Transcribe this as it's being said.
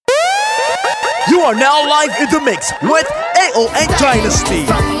You are now live in the mix with AO and Dynasty.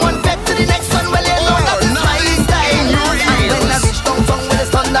 From one step to the next one, well, you know that it's my style. And when I reach downtown, well,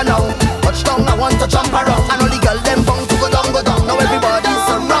 it's thunder now. Touchdown, I want to jump around. And all the girls, them bound to go down, go down. Now everybody's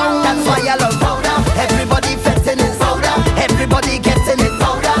around. That's why I love powder. Everybody fetting it powder. Everybody getting it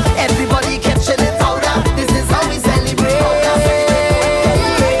powder. Everybody catching it powder. This is how we celebrate. Powder,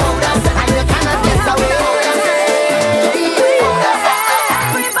 and you cannot get away.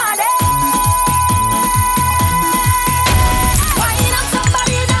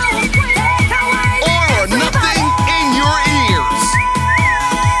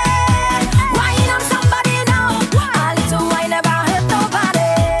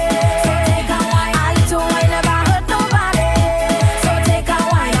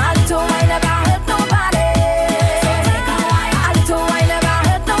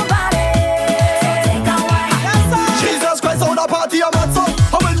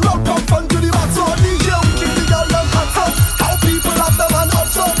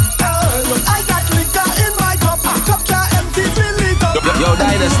 Yo,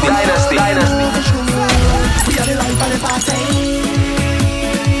 Dynasty. We are the life of the party.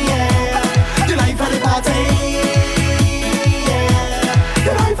 Yeah. The life of the party. Yeah.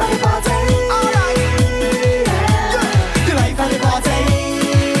 The life of the party. Alright. Yeah. The life of the party.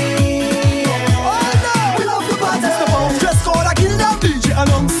 Yeah. Oh, no. We love the party. It's the bomb. Dress code, I kill them. DJ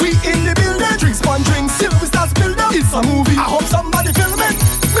announce. We in the building. Drinks, one drink. Silver stars build up. It's a movie. I hope somebody film it.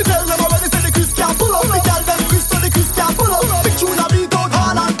 Me tell them already say the Chris can't pull up. Me tell them Chris so the Chris can't pull up. Big tune a beat out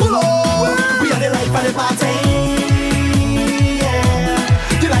hard and pull up. We are the life of the party.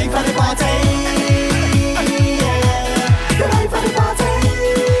 Yeah. The life of the party. Yeah. The life of the party.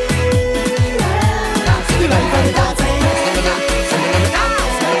 Yeah. The life of the party.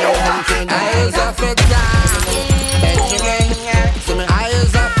 Eyes off it, Benjamin.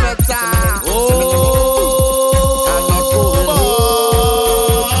 Eyes off it,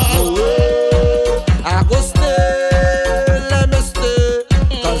 I go stay, let me stay.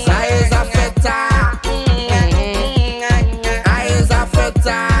 'Cause eyes off it, eyes off it.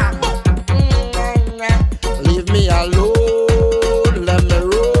 Leave me alone, let me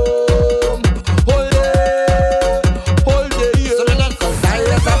roam. Hold it, yeah. 'Cause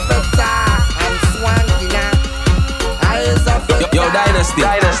eyes off it, I'm swanky now. Eyes off it. Yo, Dynasty.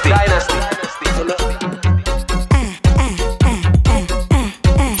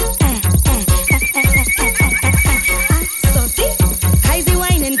 Easy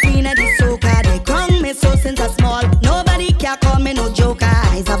whining queen of the soca. They crown me so since I small. Nobody can call me no joker.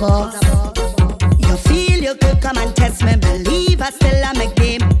 I's a boss. You feel you could come and test me. Believe I still am a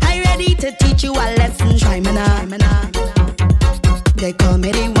game. I ready to teach you a lesson. Try me now. They call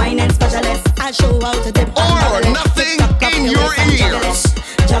me the whining specialist. I show how to dip Or nothing in your ears.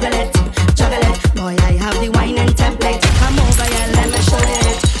 Juggle it. Boy, I have the whining template. Come over here, let me show you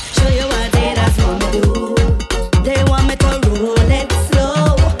it. Show you what they just want me do. They want me to roll it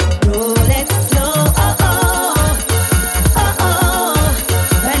slow. Oh oh.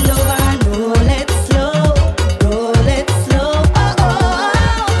 Bend over and roll it slow. Oh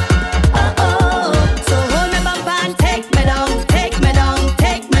oh. So hold me bumper and take me down.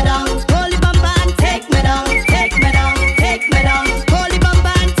 Hold the bumper and take me down. Hold the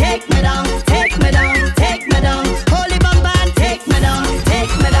bumper and take me down. Hold the bumper and take me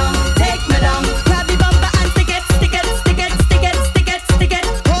down. Grab the bumper and stick it.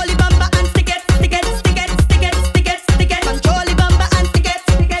 Hold the bumper and stick it. Control the bumper and stick it.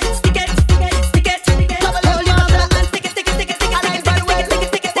 Hold the bumper and stick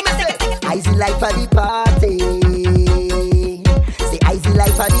it. Easy life for the party. Say easy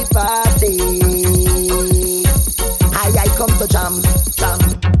life for the party. I come to jam.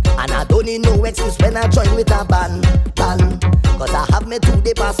 And I don't need no excuse when I join with a band. 'Cause I have me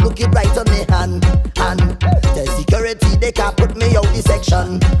 2-day pass, look it right on me hand. The security, they can't put me out the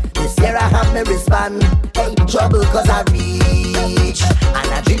section. This year I have me wristband. Hey, trouble 'cause I reach.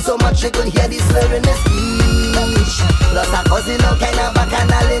 And I drink so much you could hear the slur in the speech. Plus I'm causing all kind of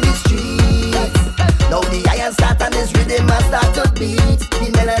bacchanal in the streets. Now the iron start and this rhythm I start to beat. The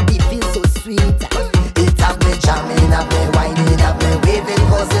melody feels so sweet. It have me jamming, have me whining, have me waving,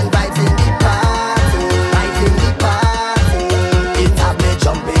 causing vibes in the party. It have me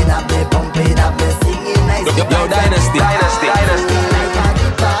jumping, have me pumping, have me singing nice. Yo, Dynasty. Like at the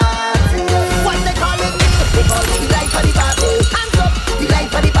party. What they calling me? They call me the life of the party. Hands up, the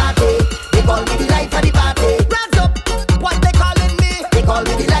life of the party. They call me the life of the party. Hands up. What they calling me? They call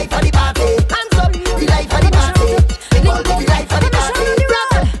me the life of the party. Hands up, the life of the party. They call me the life of the party.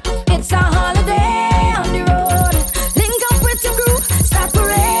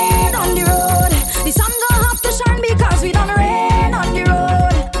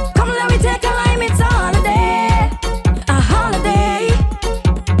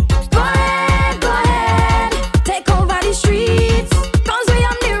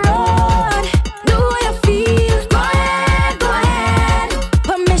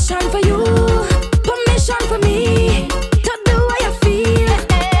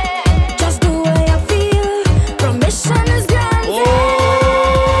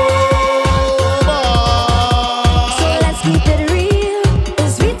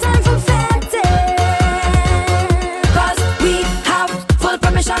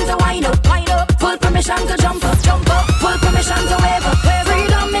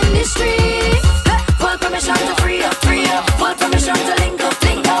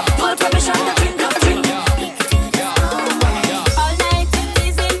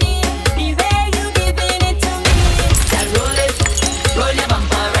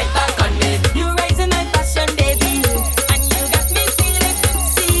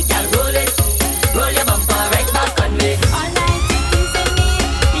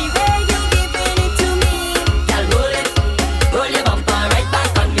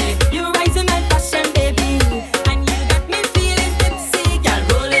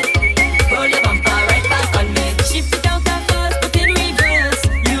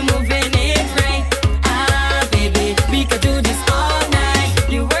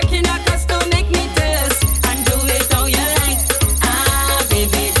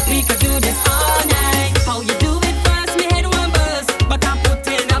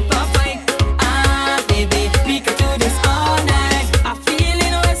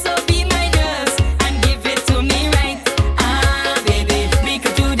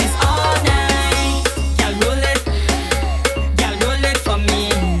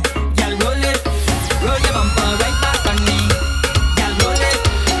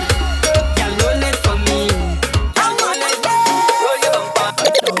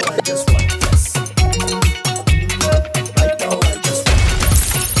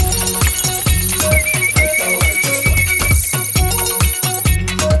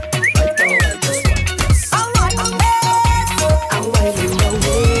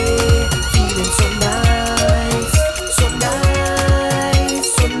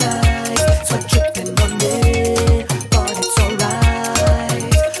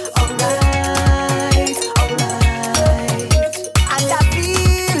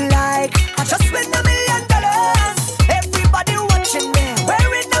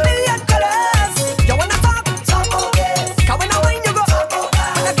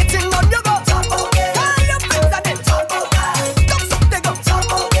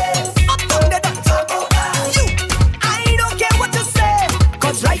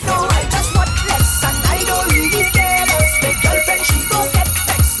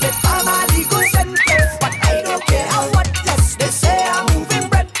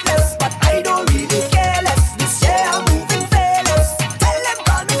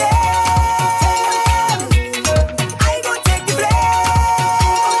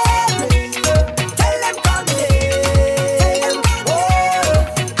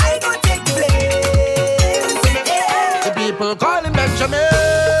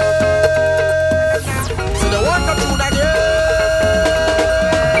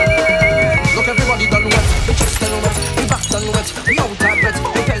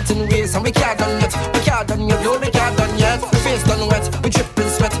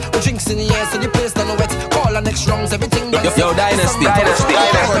 in the air, so the place done wet. Call the next rounds, everything done. Yo, Dynasty.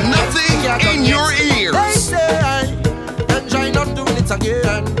 For nothing in your ears. They say, enjoy not doing it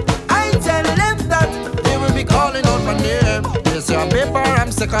again. I tell them that they will be calling out my name. They say on paper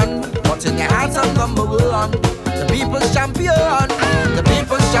I'm second, but in their hearts I'm number one. The people's champion, the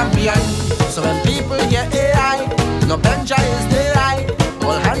people's champion. So when people hear AI, no Benja is the high.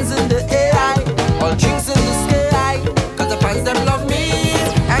 All hands in the AI, all drinks in the sky. Cause the fans them love me,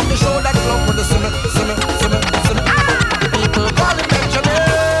 and they show that love for the simmer. People call him Benjamin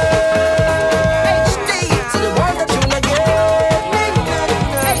HD, so they want the tune again.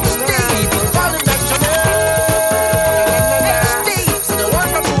 HD, people call him Benjamin HD, so they want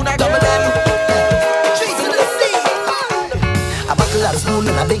the tune again. Double M, trees in the sea. I buckle up spoon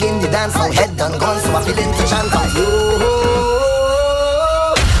and I begin the dance. My head done gone, so I feel into chant of you.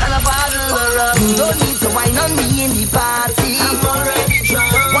 And a bottle of rum. You don't need to wine on me in the party. I'm already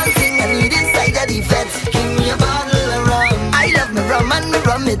drunk. One thing I need inside of the feds. Give me a bottle of rum. I love me rum and me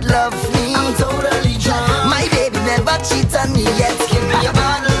rum it love me. I'm totally drunk. My baby never cheat on me yet. Give me a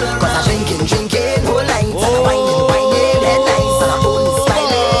bottle of rum. Cause I drinking whole night. Whining, head nice. And I'm only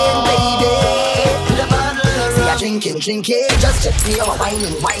smiling, baby. The bottle of rum. See I drinking. Just check me out,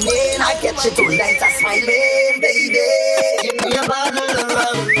 whining. I catch it tonight, I'm smiling, baby. Give me a bottle of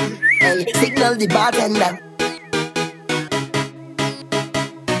rum. Hey, signal the bartender.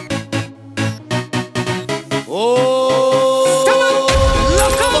 Oh, Come on,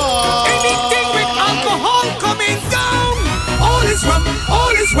 look up. Anything with alcohol coming down. All is rum,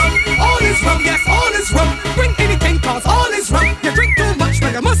 yes, all is rum. Bring anything, cause all is rum. You drink too much,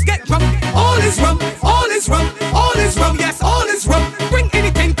 but you must get drunk. All is rum, yes, all is rum. Bring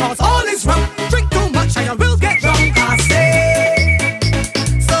anything, cause all is rum. Drink too much, and you will get drunk. I say,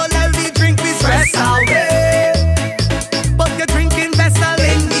 so let me drink this stress away. But you're drinking vessel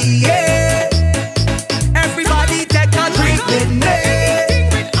in the air. Everybody take a drink with me.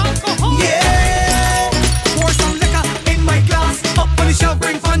 Yeah. Pour some liquor in my glass. Up on the shelf,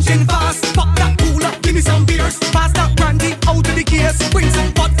 bring punching fast. Pop that cooler, give me some beers. Pass that brandy out of the case. Bring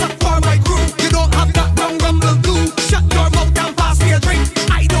some vodka for my crew. You don't have that rum will do. Shut your mouth and pass me a drink.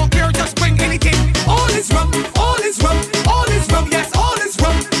 I don't care, just bring anything. All is rum, yes, all is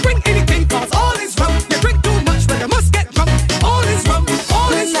rum. Bring anything, cause all is rum. You drink too much, but you must get drunk. All is rum, yes,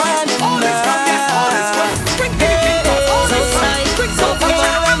 all is rum. Bring anything, cause all is rum. Drink so much.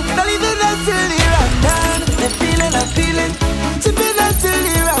 Not even until the rum gone. I'm feeling. Sipping until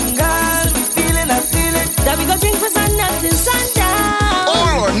the rum gone. I'm feeling. That we go drink for sun up till sundown.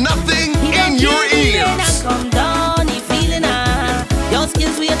 All or nothing in your ears. Come down, he feeling your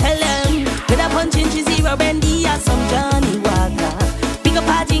skills we tell them. With a punch in zero brandy or some Johnny Walker. Pick up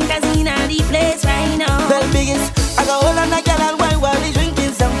a drink as in the place right now. Well, biggest, I go hold on a girl and wine while we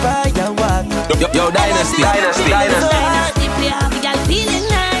drinking some firewater. Yo, Dynasty. Dynasty play have the girl feeling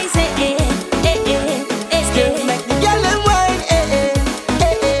nice. Skate. Make the girl and wine,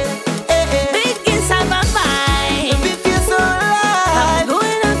 Big kiss have a vibe. we feel so right. I'm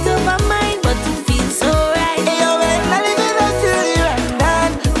going up to my mind, but it feels so right. Hey, yo, man, not even until the rum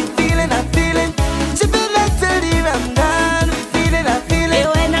gone. I'm feeling. Sipping until the rum gone. I'm feeling. Hey,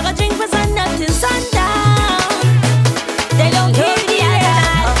 when I go drink for sun up till sundown, they don't give me the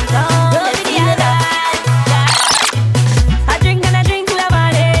other. Don't give me the other.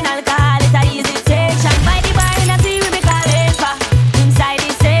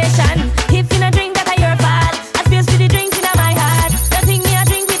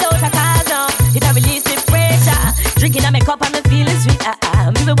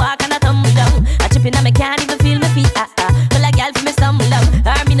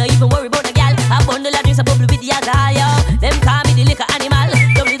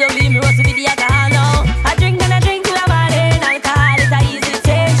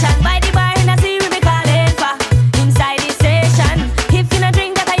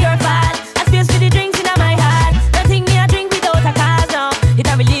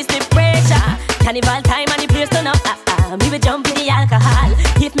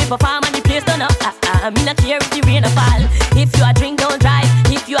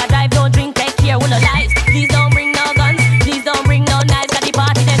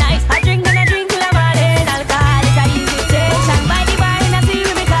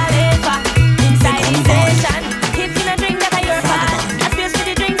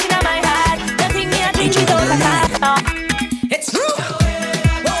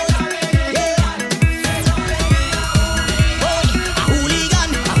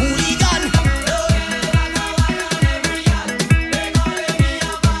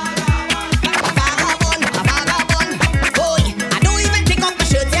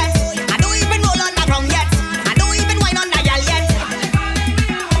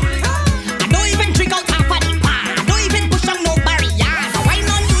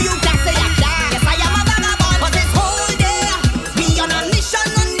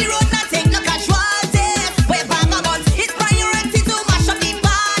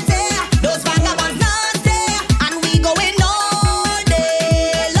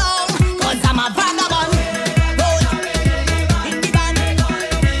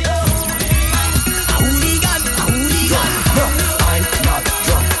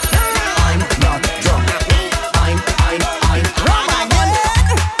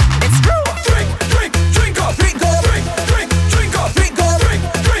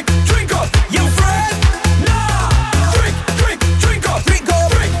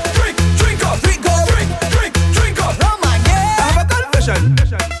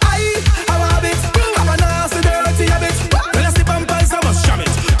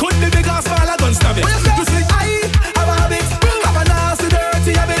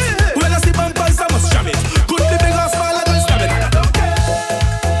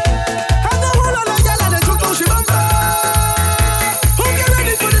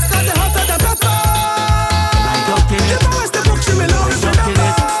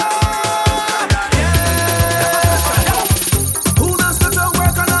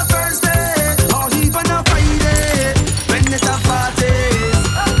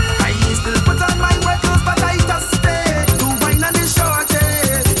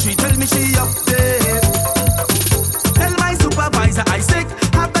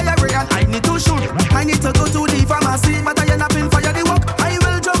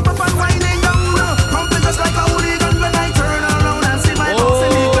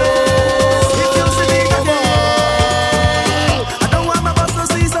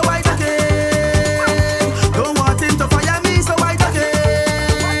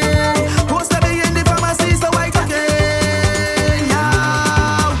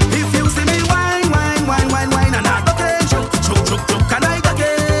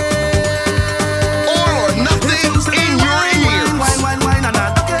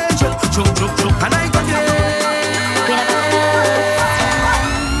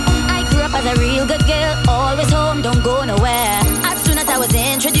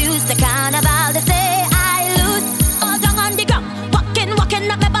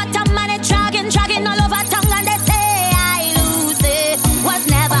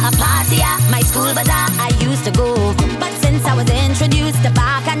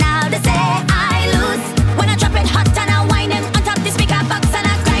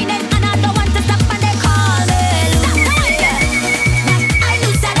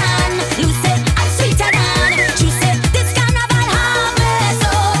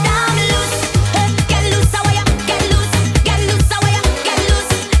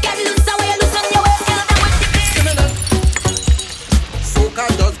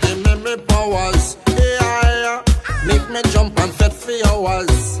 hours. Yeah, make me jump and fit for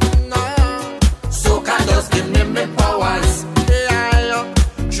hours. Soca does give me powers. Yeah,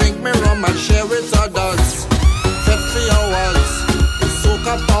 drink me rum and share with others. Fit for hours,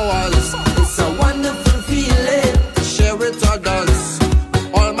 soca powers. It's a wonderful feeling to share with others.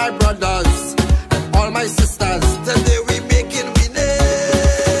 All my brothers and all my sisters. Today we making we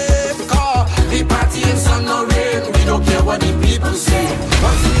name. Cause we party in sun or rain. We don't care what the people say.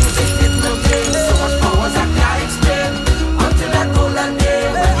 Once the music hit the vein, so much powers I can't explain. Until that golden day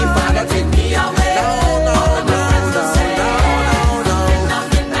when the Father take me away.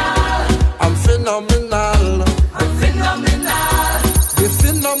 I'm phenomenal. I'm phenomenal. You're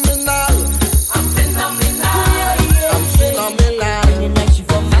phenomenal. I'm phenomenal. I'm phenomenal.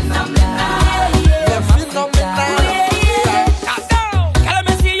 You're phenomenal. Girl,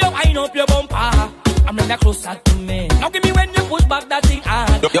 me see you wind up your bumper. I'm not closer to me. Now give me when you push back that thing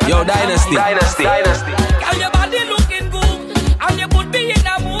hard. Yo, Dynasty. Girl, your body looking good, and you put me in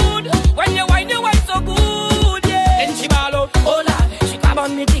a mood. When you wine so good, yeah. Then she ball out, oh lad. She grab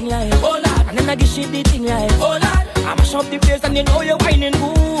on me thing like, oh lad. And then I give she the thing like, oh lad. I mash up the place and you know you're whining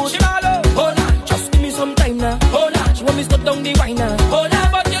good. She ball out, oh lad. Just give me some time now, oh lad. She want me stop down the wine now, oh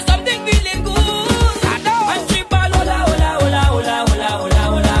lad. But you're something feeling good. I know. And she ball, hola, hola, hola, hola, hola, hola,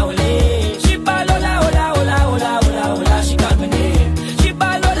 hola, hola. She ball, hola, hola, hola, hola, hola, hola. She called me name. She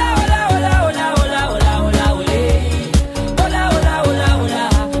ball, hola, hola, hola, hola, hola, hola, hola, hola. Hola, hola, hola, hola,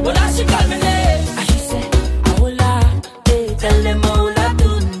 hola. She called me name. And she said, hola, eh, tell them hola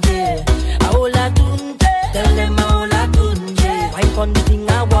tunde, hola tunde, tell them hola tunde. Wipe on the thing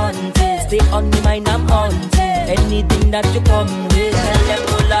I want, stay on the mind I'm on. Anything that you come with, tell them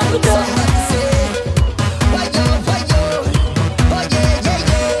hola tunde.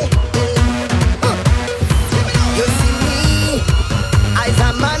 You see me, I's a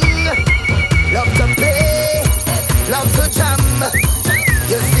man, love to play, love to jam.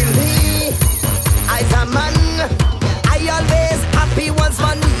 You see me, I's a man, I always happy once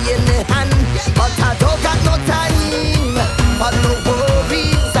money in the hand. But I don't got no time for no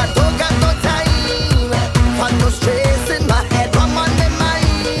worries, I don't got no time for no stress in my head, I'm on my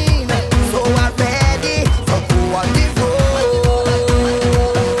mind. So I'm ready to go on the road.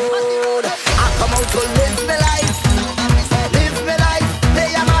 I come out to live my life,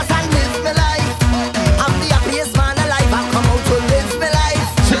 play a mass and live my life. I'm the happiest man alive. I come out to live my life,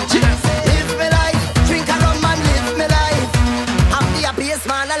 drink a rum and live my life. I'm the happiest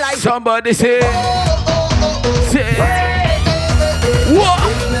man alive. Somebody say, say, what?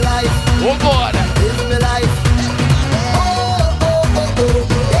 Live my life, Oh God. live my life.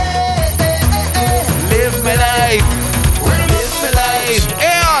 Live my life. Live my life.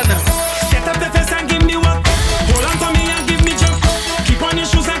 And Set up the face and give me work. Hold on to me and give me jump. Keep on your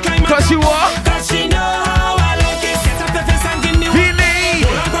shoes and climb up. cause you walk. Cause she know how I like it. Set up the face and give me work. Feeling.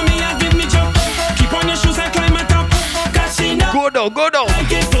 Hold on to me and give me jump. Keep on your shoes and climb on top. Cause she know Go down, go down.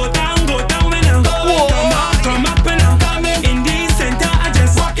 like it. Go down and now. Whoa. Come up and now. In the center I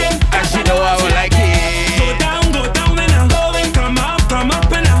just walk in. And she know I will like it. Go down and now. Come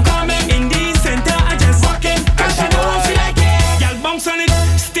up and now. In the center I just walk in. And she know I she like it. Girl bounce on it,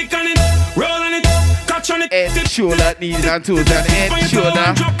 stick on it, roll on it, catch on it. Head, shoulder, knees and toes. And head,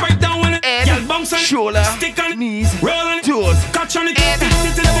 shoulder, drop right down on it. head, Girl bounce on it, shoulder, stick on it, knees, roll on it, toes. catch on it. Head.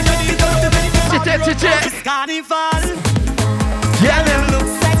 Check. Carnival, Yeah, them look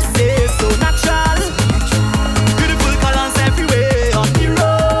sexy, so natural. Beautiful colors everywhere on the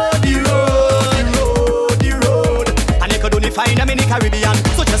road. And you could only find them in the Caribbean.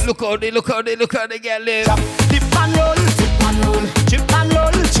 So just look how they get live. dip and roll, chip and roll, chip and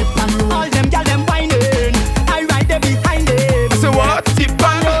roll, chip and roll. All them gal them whining, I ride them behind them. So what? Tip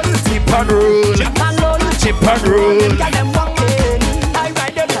and roll, tip and roll, Chip and roll, tip and roll. them gal them walking, I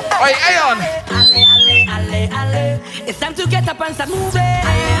ride them. Oi, Ayon. It's time to get up and start moving.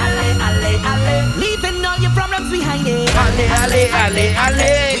 Leaving all your problems behind it.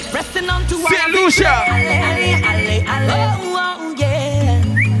 Ale. Pressing on to Say Lucia. Oh, yeah.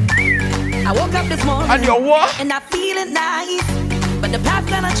 I woke up this morning And your what? and I feeling nice, but the path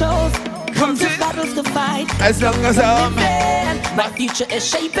that I chose comes with battles to fight. As long as I'm My future is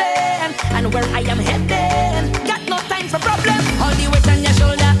shaping, and where I am heading, got no time for problems. All the weight on your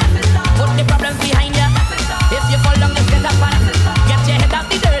shoulder, put the problems behind you. If you fall down, just get up and get your head out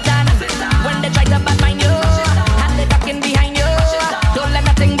the dirt. And when they try to bad mind you, and they talking behind you, don't let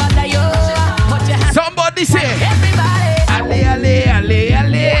nothing bother you. Put your hands. somebody say Everybody, Ale.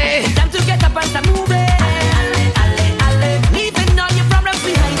 it's time to get up and start moving. Leaving all your problems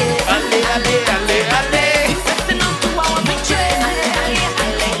behind it. Ale. Pressing on to our victory.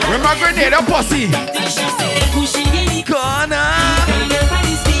 a grenade, a pussy.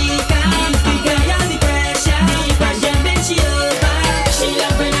 Gonna.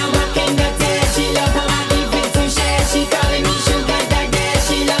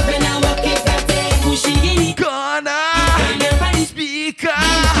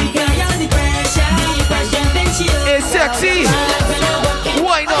 It's sexy.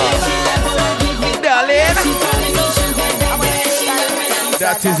 Why not? Darling.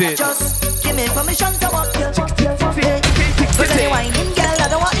 That is it. Just give me permission to walk you. Say whining girl, I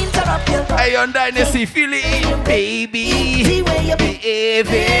don't want to interrupt you. Hey, on Dynasty, feel it, baby. The way you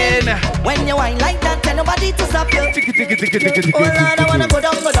behaving. When you whine like that, tell nobody to stop you. Oh Lord, I wanna go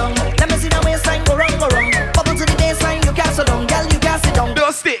down, go down. Let me see the waistline go wrong, go wrong. Bubble to the baseline, you can't sit down, girl, you can't sit down.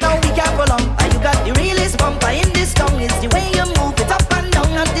 Don't stay. Now we can't go long. And you got the realest bumper in this tongue. It's the way you move it up and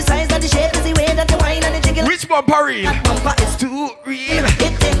down, and the size and the shape is the way that you whine and the jiggle. Which bumper real? That bumper is Too real.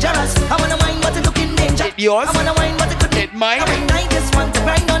 it's dangerous. I wanna whine, but it looking danger. It yours? I wanna whine, but it could It mine? I just want to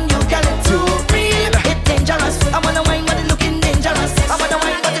grind on you, girl. It's too real. It's dangerous. I wanna whine, but it looking dangerous. I wanna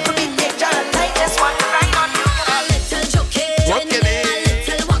whine, but it could be dangerous. I just want to grind on you. A little joking, Walking in. a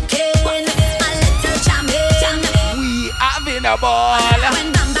little walking, a little jamming. We having a ball. When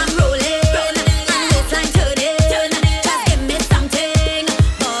bam bam rolling, and waistline turning, just give me something.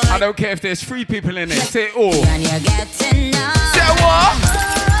 I don't care if there's 3 people in it. Say oh. And you're getting up. Say what?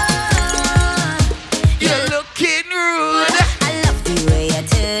 You're looking rude. I love the way you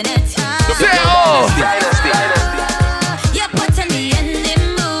turn it on. Say oh. You're putting me in the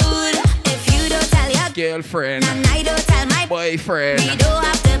mood. If you don't tell your Girlfriend, and I don't tell my boyfriend. we don't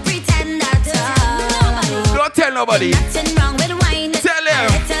have to pretend at all. Don't tell nobody. Nothing wrong with wine. Tell him.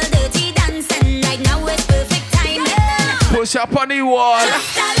 A little dirty dancing. Right now it's perfect timing. Push up on the wall.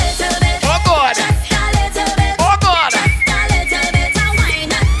 Just a little bit. Oh God. Just a little bit. Oh God. Just a little bit of wine.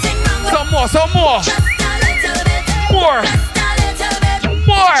 Nothing wrong with Some more, some more. just a little bit. More. Just a little bit.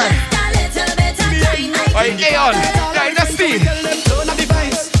 More. Just a little bit of wine. Hey, Aeon. Dynasty. Turn up the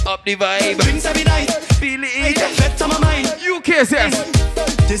vibes. Up the vibe. Drinks every night. Feel it. Left on my mind. UK says.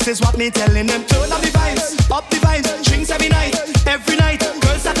 This is what me telling them. Turn up the vibes. Up the vibes. Drinks every night. Every night.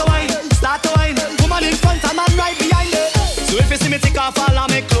 Girls start to wine. Start to wine. Woman in front and man right behind it. So if you see me take off all of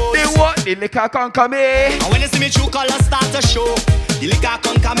my clothes. They what? The liquor can't come in. And when you see me true colors start to show, the liquor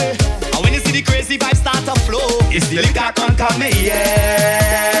can come in. And when you see the crazy vibes start to flow, It's the liquor can come in.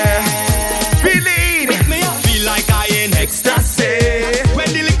 Yeah. Feel it. Hit me up. Feel like I in ecstasy. When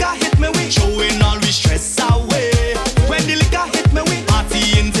the liquor hit me, we showing all we stress away. When the liquor hit me, we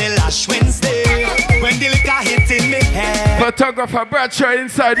party until Ash Wednesday. When the liquor hitting me head, Photographer Bradshaw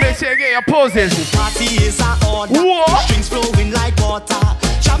inside. Make sure you get your poses. party is a order. What? Strings flowing like water.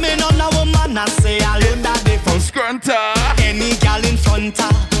 Jamming on a woman and say I learned that they From from Scrunter. any gal in front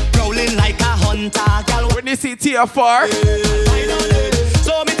her, prowling like a hunter. Gal When you see TFR.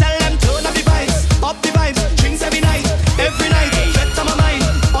 so me tell them turn up the vibes, drinks every night, left on my mind,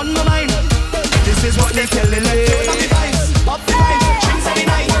 on my mind. This is what they telling them. Turn up the vibes, drinks every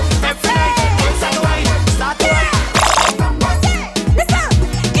night, girls at the wine, start to wine. Listen,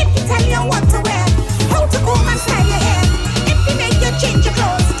 if he tell you what to wear, how to comb and style your hair, if he make you change your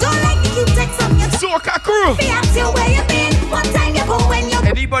clothes, don't like the cute text from your Soca crew. he asks you where you been, what time you go when you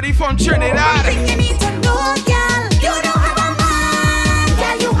Anybody from Trinidad? thing you need to know, girl. You don't have a man,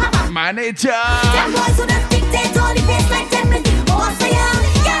 girl, you have a Manager. them boys who just dictate all the face like them with all for you,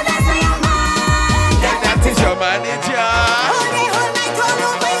 girl, that's why your man, girl, That is your manager. all day, all night, all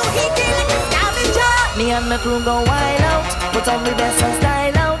over you, he feeling the scavenger. Me and my crew go wild out, put on the best and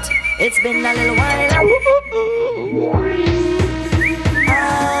style out. It's been a little while out.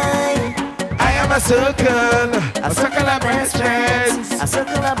 I am a circle of brethren. A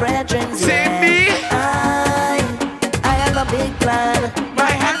circle of brethren. See me? I have a big plan.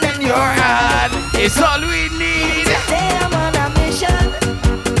 My hand in your hand. It's all we need. Today I'm on a mission.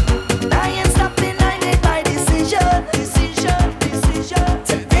 I ain't stopping, I made my decision.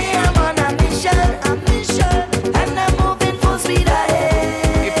 Today I'm on a mission, and I'm moving full speed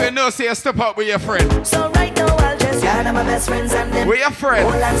ahead. If you know, say you step up with your friend. So right now I'll just gather my best friends and them. With your friend.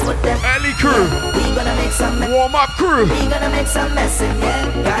 All hands with them. Early crew. We gonna make some mess. Warm up crew. We gonna make some mess in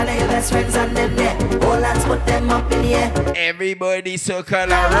here. Gather your best friends and them there. All hands put them up in the air. Everybody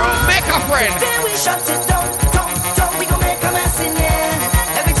circle around. Make a friend. Then we shut it down. We gon' make a mess in here.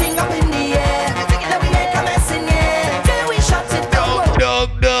 Everything up in the air. Then we make a mess in here. Then we shut it down. Dog.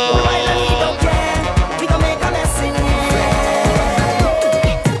 While we don't care, we gon' make a mess in here.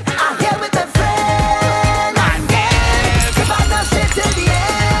 I'm here with a friend. If I don't stay till the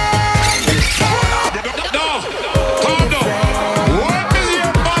end. No, calm down. What is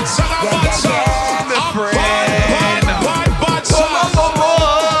your bad side?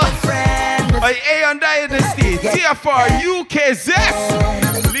 CFR, UK Zest.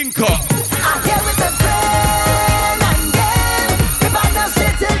 Link up. I'm here with a friend and then we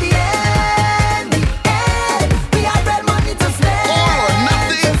partnership till the end. We have real money to spend. All or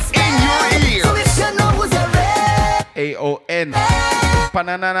nothing in your ear. So if you know who's a red AON.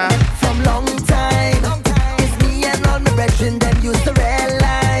 Pananana. from long time, it's me and all my brethren them used to red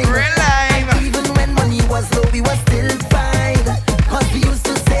line. Red line. Even when money was low, we was still fine. Cause we used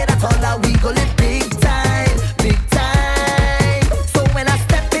to say that all that we go live big time, big time. So when I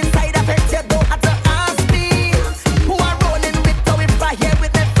step inside a pet, you don't have to ask me who I'm rolling with or if I here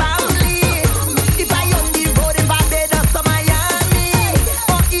with the family. If I on the road in Barbados or Miami,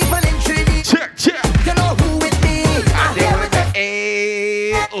 or even in Trinidad, Check, check. you know who with me. I'm here with the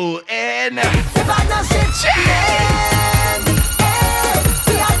AON. if I not shit,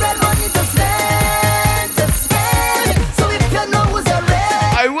 we have real money to spend. So if you know who's a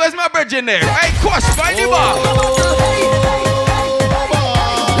red, Hey, where's my virgin there? Hey, Quash, find the bar.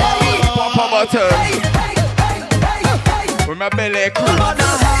 Papa button. Where my belly crew?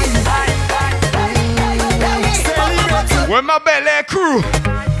 Where my belly crew?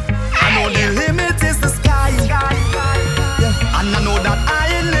 I know the limit is the sky. And I know that I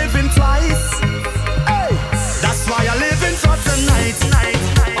ain't living twice. That's why I live in for tonight.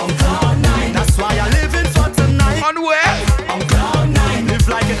 On cloud nine. That's why I live in for tonight. On where? On cloud nine. Live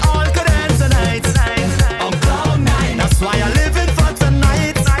like it all could end tonight. On cloud nine. That's why I live in for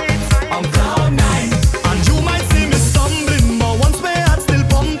tonight. On cloud nine. And you might see me stumbling, but once my heart's still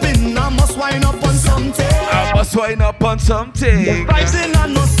pumping, I must wind up on something. I must wind up on something. Rising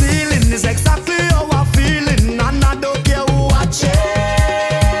and no ceiling is exactly how I'm feeling, and I don't care who watch it.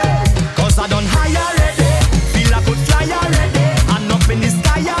 Cause I don't high already, feel I could fly already, and up in the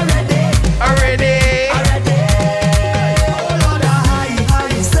sky already. Already. Oh Lord, I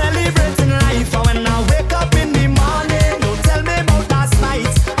high, celebrating life. And when I wake up in the morning, don't tell me about last night.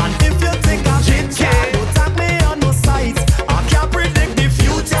 And if you think I'm chit-chat, don't tag me on no site. I can't predict the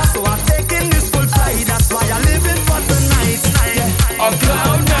future, so I'm taking this full flight. That's why I live in for tonight. On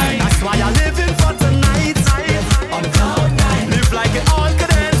cloud nine. That's why I live in for tonight. On cloud nine. Live like it all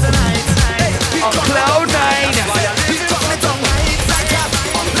could end tonight. On cloud nine. That's why I live in for tonight.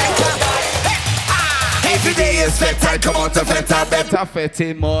 Every day is sweat, I come out to sweat, I better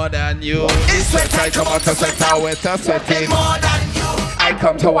fetty more than you. It's sweat, I come out to sweat, I wetter sweating more than you. I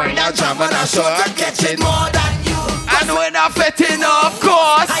come to wine and jam and I show I'm catching More than you. And when I'm fetting, of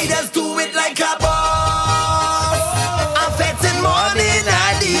course. I just do it like a boss. I'm fetting morning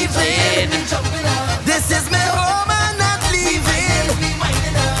and evening. This is my home, I'm not leaving.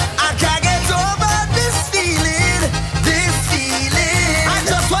 I can't get over this feeling. I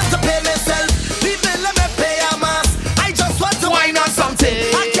just want to pay myself. People let me pay a mass. I just want to Wine on something.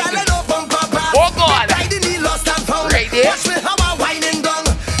 I can't let no bump up. Oh God. I didn't lost and found. Right there. Watch me how I'm whining down.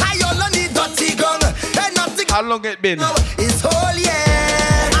 I only need dirty gun. And nothing. How long it been? It's whole year.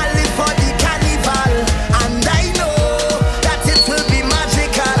 I live for the carnival, and I know that it will be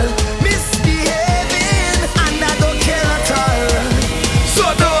magical. Misbehaving, and I don't care at all. So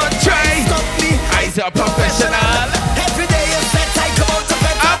don't try. Stop me. I's a professional. Every day is sweat, I come out to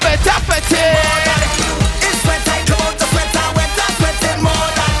sweat. I better fetty. It's sweat, I come out to sweat. I wet, I sweating more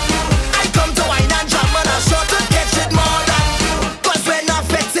than you. I come to wine and jam, and I sure to catch it more than you. Cause when I'm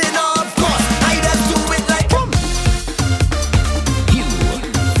fetting, of course, I just do it like boom.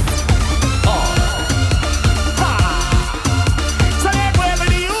 So make way for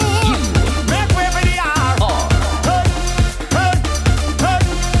the you. Make way for the R.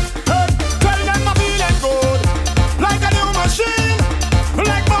 Tell them I'm feeling good, like a new machine,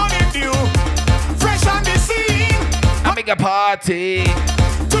 like morning dew, fresh on the scene. I make a party.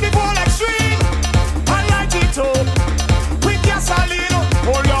 To the full extreme, I light it up with gasoline.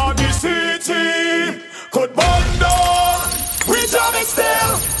 Oh Lord, the city could burn down. We jam it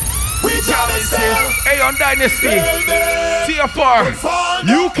still, we jam it still. Hey, on Dynasty. CFR.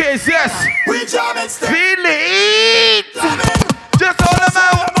 UK Zest. We jam it still. Feel it. Just hold them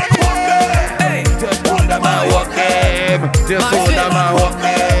out. Hey, just hold them out. Walk them. Just hold them out. Walk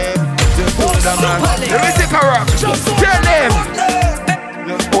them. Just hold them out. Let me take a rock. Tell them.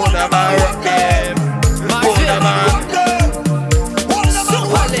 Just hold them out. Walk them. Just hold them out.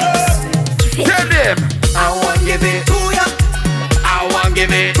 Tell them. I want to give it. I want to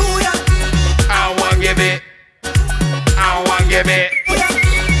give it. I want to give it. I want to give it.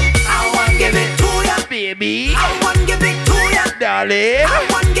 I want to give it to ya, baby. I want to give it to ya, darling. I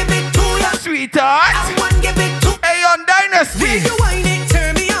want to give it to ya, sweetheart. I want to give it to. Hey, on Dynasty. You whining,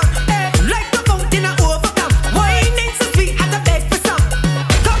 turn me on, like the fountain I overcome. Whining so sweet, I beg for some.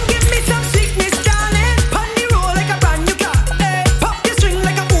 Come give me some sweetness, darling. Pon the roll like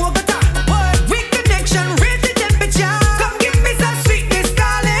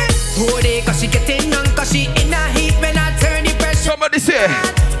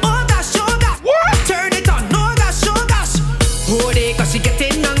she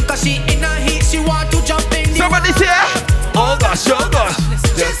getting on, cause she in a heat, she want to jump in the Somebody say, oh gosh,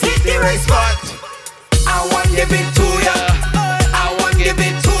 just hit the right spot. I want give it to ya. I want give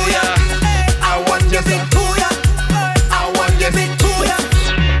it to ya. I want give it to ya. I want give it to ya.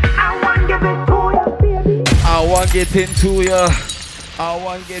 I want give it to ya, baby. I want get into ya. I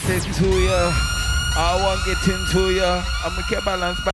want get into ya. I want get into ya. I'm gonna keep balance.